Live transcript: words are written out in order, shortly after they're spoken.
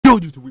Yo,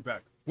 YouTube, we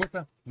back with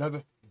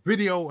another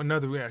video,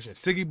 another reaction.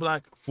 Ciggy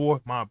Blacc for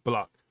my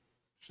block.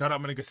 Shout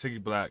out my nigga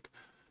Ciggy Blacc.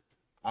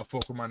 I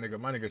fuck with my nigga.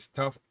 My nigga's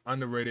tough,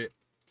 underrated,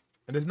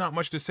 and there's not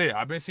much to say.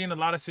 I've been seeing a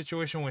lot of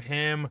situation with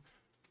him.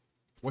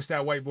 What's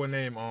that white boy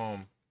name?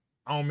 I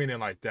don't mean it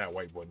like that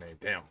white boy name.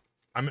 Damn.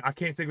 I mean, I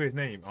can't think of his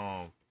name.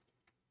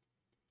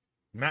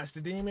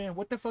 Master Demon.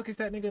 What the fuck is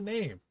that nigga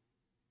name?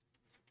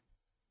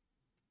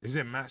 Is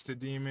it Master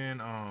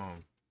Demon?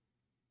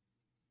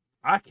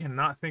 I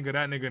cannot think of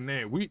that nigga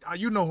name.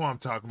 You know who I'm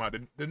talking about.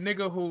 The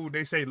nigga who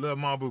they say Lil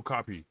Mabu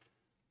copy.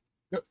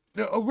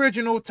 The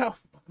original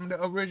tough.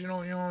 The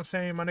original, you know what I'm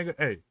saying, my nigga?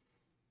 Hey,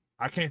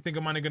 I can't think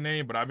of my nigga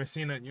name, but I've been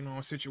seeing that, you know,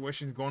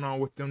 situations going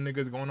on with them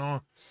niggas going on.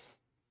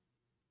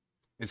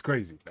 It's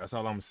crazy. That's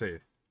all I'm gonna say.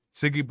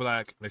 Ciggy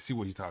Blacc. Let's see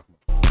what he's talking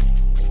about.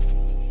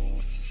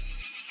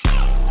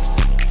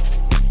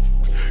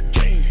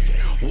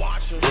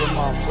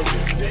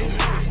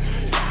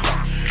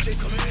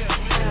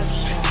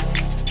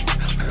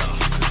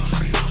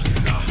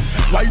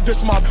 Why you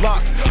diss my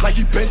block like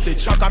you bent it?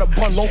 Chuck out a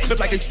bun, long clip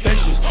like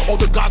extensions. All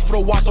the guys for the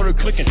watch started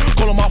clicking.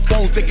 Calling my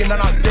phone thinking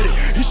that I did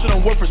it. He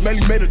shouldn't work for man,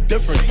 he made a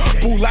difference.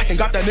 Blacc and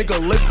got that nigga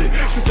lifted.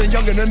 Since a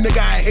youngin' that nigga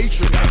had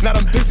hatred. Now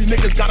them dizzy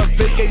niggas gotta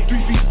vacate 3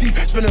 feet deep,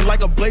 spinning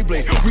like a blade.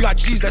 We got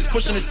G's that's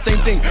pushing the same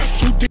thing.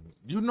 Too deep.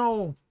 You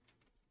know,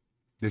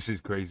 this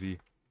is crazy.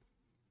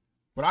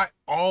 But I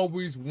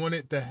always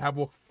wanted to have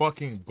a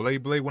fucking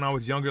blade when I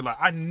was younger. Like,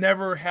 I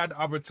never had the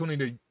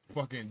opportunity to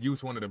fucking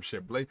use one of them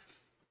shit. Blade,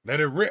 let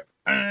it rip.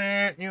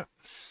 You know,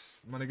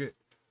 my nigga,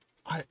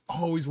 I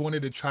always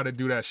wanted to try to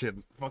do that shit.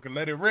 Fucking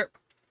let it rip.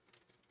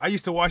 I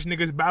used to watch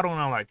niggas battle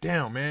and I'm like,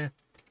 damn, man,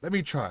 let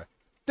me try.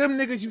 Them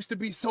niggas used to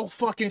be so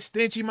fucking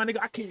stingy, my nigga.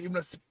 I can't even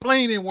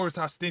explain in words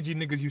how stingy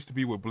niggas used to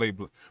be with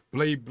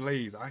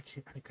blades. I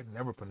could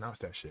never pronounce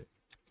that shit.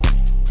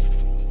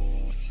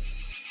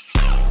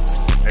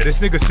 Hey, this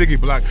nigga Ciggy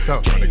Blacc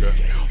tough, my nigga.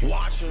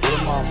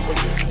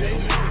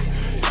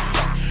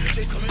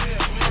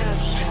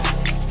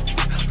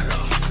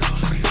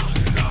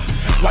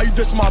 Why you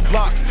diss my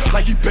block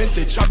like you bent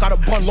it? Chuck out a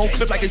bun, long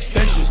clip like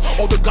extensions.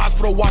 All the guys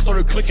for the watch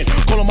started clicking.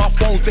 Calling my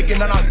phone thinking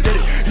that I did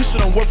it. He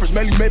shouldn't work for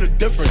man, he made a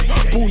difference.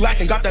 Blacc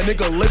and got that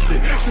nigga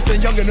lifted. Since a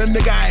youngin' that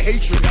nigga had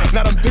hatred.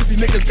 Now them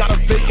dizzy niggas gotta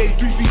vacate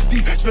 3 feet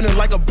deep, spinning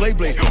like a blade.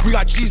 We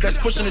got G's that's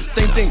pushing the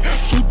same thing.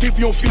 Too deep,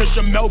 you don't finish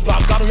your mail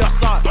block. Got on your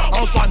side. I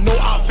don't spot no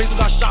eye, face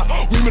got shot.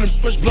 We in them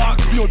switch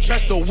blocks. We on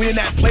Chester, we in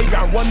that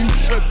playground. Run you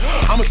trip.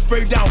 I'ma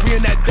spray down, we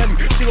in that deli.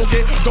 She gon'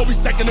 get, don't be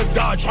second to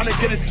die. Trying to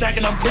get a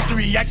snack and I'm quick to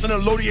react and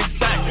load the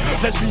exact.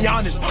 Let's be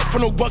honest, for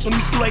no bucks when you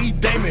shoot like he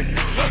Damon.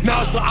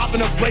 Now it's an op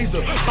in a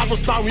blazer. Stop for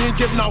style, we ain't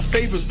giving out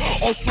favors.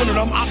 All swindling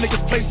them op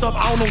niggas place up,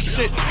 I don't know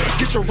shit.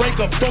 Get your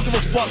rank up, don't give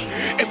a fuck.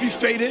 If he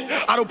faded,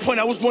 I don't point,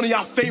 that was one of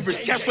y'all favorites.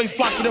 Cash play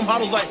flock for them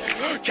hodls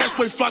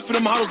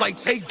like,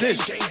 take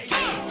this.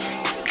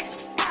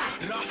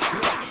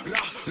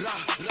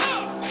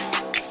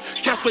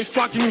 Play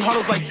flock, you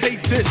huddles like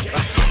take this.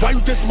 Why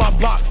you diss my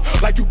block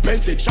like you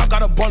bent it? Chuck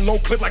got a bun, long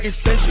clip like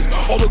extensions.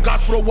 All the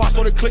guys for the watch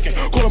started clicking.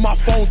 Calling my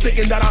phone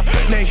thinking that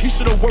he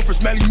should've worked for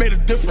man, he made a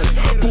difference.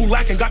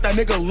 Blacc and got that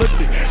nigga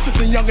lifted.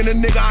 Since a youngin' that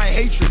nigga I had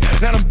hatred.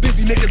 Now them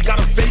dizzy niggas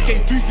gotta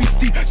vacate 3 feet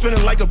deep,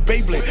 spinning like a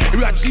Beyblade. And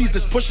we got G's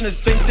that's pushing the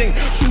same thing.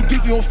 Too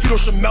deep, you don't feel no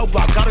Chanel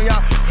block. Got on y'all,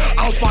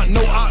 I don't spot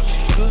no ops.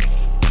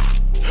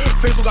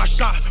 Facebook got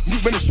shot,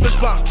 we been in switch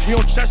block. We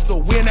on Chester,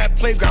 we in that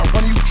playground.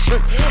 Run you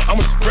trip,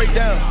 I'ma spray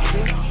down.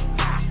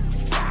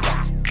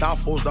 Down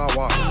force, down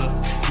walk.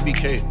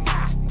 BK.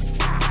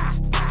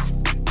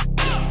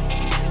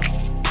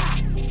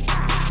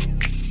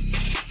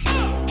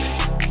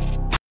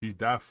 He's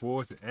die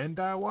force and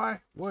die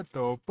why? What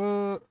the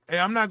fuck? Hey,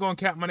 I'm not gonna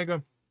cap my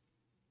nigga.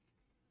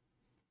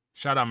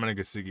 Shout out my nigga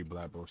Ciggy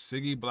Blacc, bro.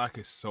 Ciggy Blacc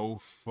is so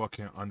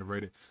fucking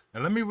underrated.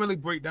 And let me really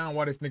break down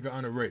why this nigga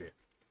underrated.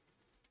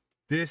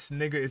 This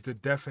nigga is the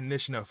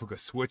definition of who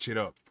could switch it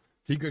up.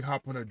 He could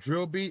hop on a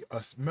drill beat,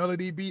 a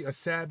melody beat, a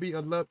sad beat,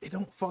 a love. It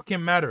don't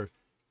fucking matter.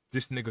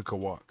 This nigga could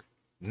walk.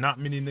 Not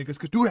many niggas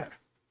could do that.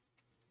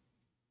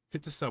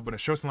 Hit the sub button.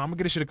 Show some. I'm gonna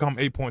get this shit to come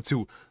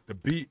 8.2. The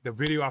beat, the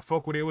video I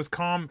fuck with, it was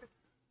calm.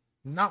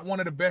 Not one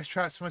of the best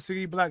tracks from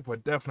Ciggy Blacc,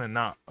 but definitely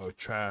not a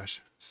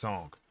trash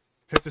song.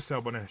 Hit the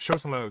sub button. Show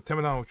some love. Tell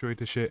me down what you rate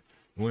this shit.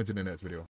 We'll into the next video.